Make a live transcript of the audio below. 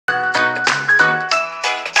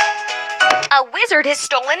A wizard has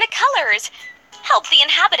stolen the colors. Help the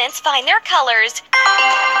inhabitants find their colors.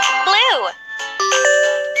 Blue.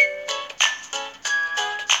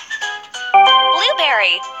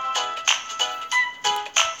 Blueberry.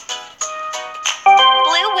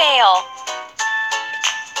 Blue whale.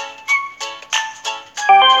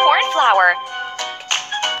 Cornflower.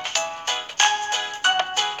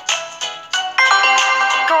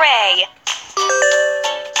 Gray.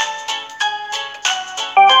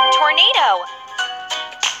 Tornado.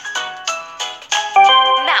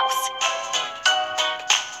 Mouse.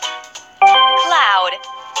 Cloud.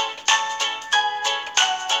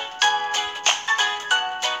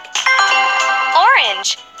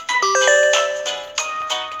 Orange.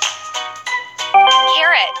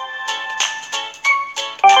 Carrot.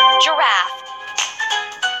 Giraffe.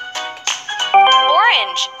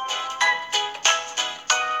 Orange.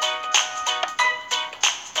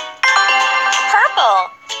 Purple.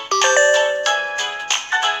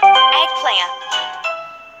 Eggplant.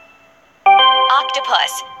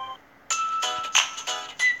 Octopus.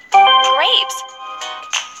 Grapes.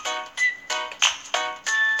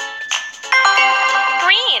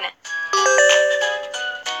 Green.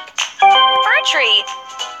 Fir tree.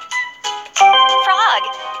 Frog.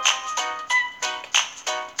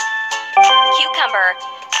 Cucumber.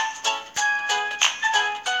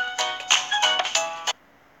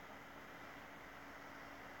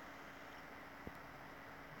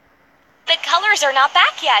 The colors are not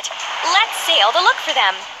back yet. Let's sail to look for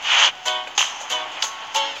them.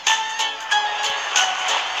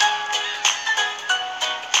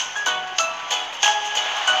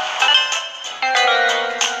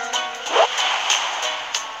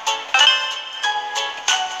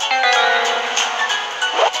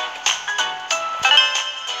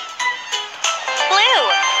 Blue.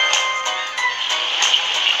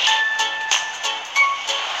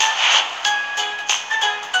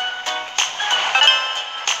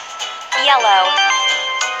 Yellow.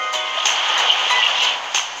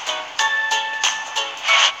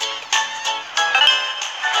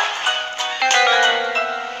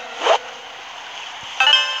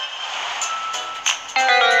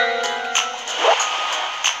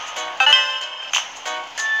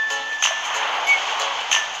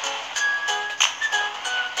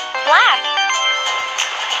 Black.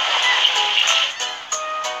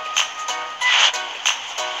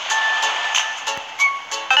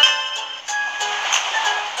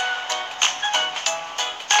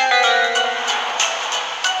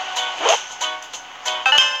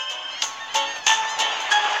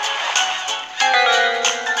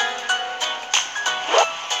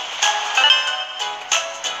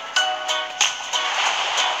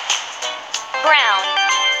 Brown.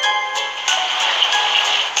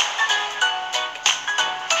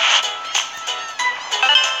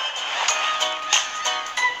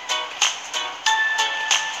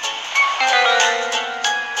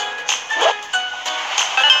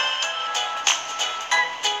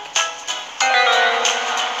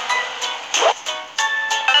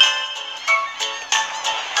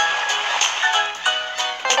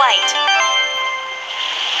 White.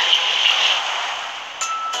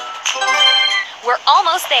 We're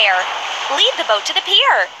almost there. Lead the boat to the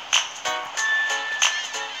pier.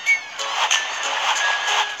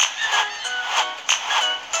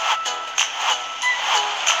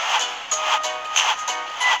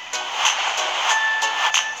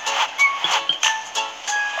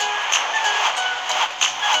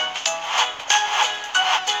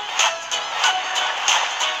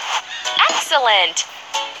 Excellent.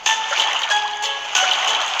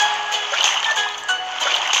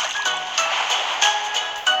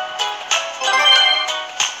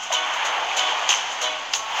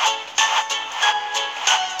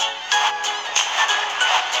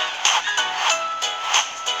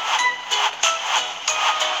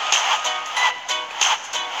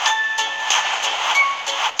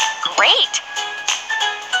 Great.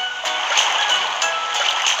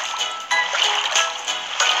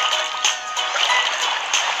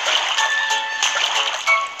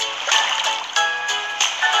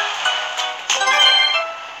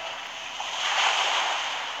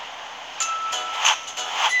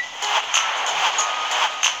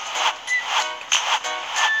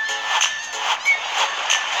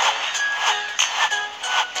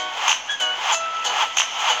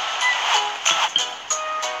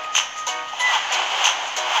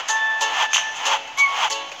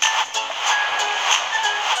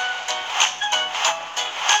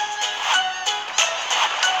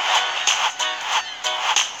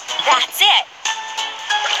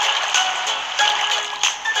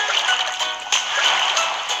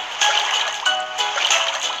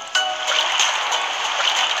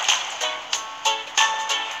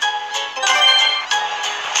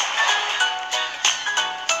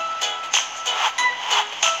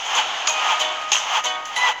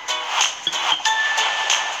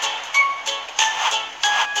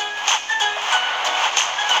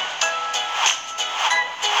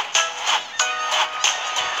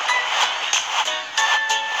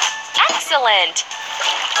 moment.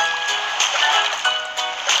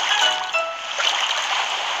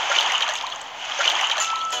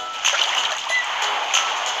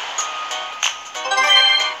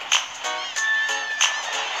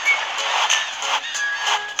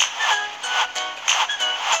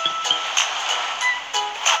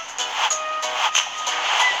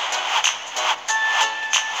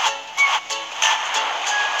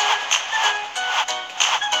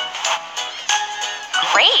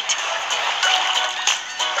 Great!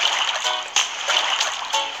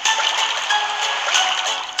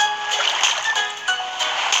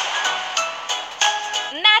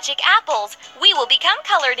 Magic apples! We will become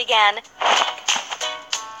colored again.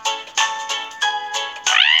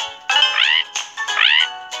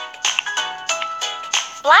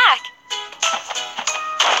 Black.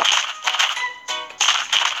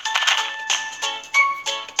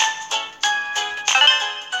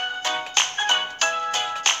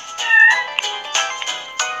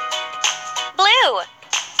 Blue.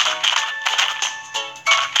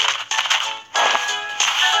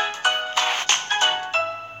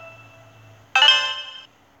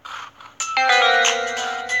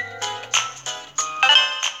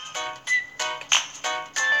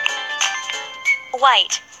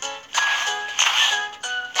 White.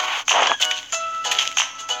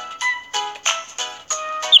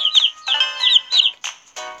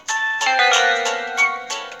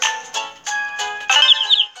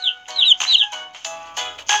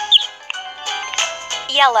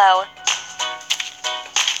 Yellow.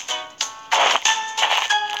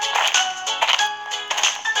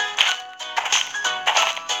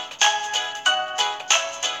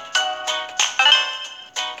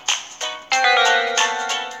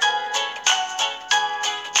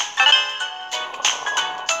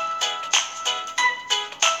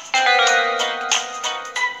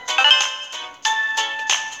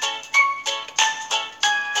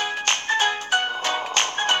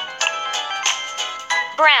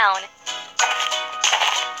 Brown.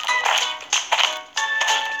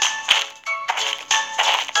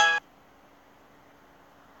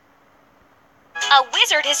 A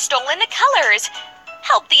wizard has stolen the colors.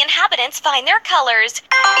 Help the inhabitants find their colors.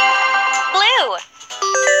 Blue.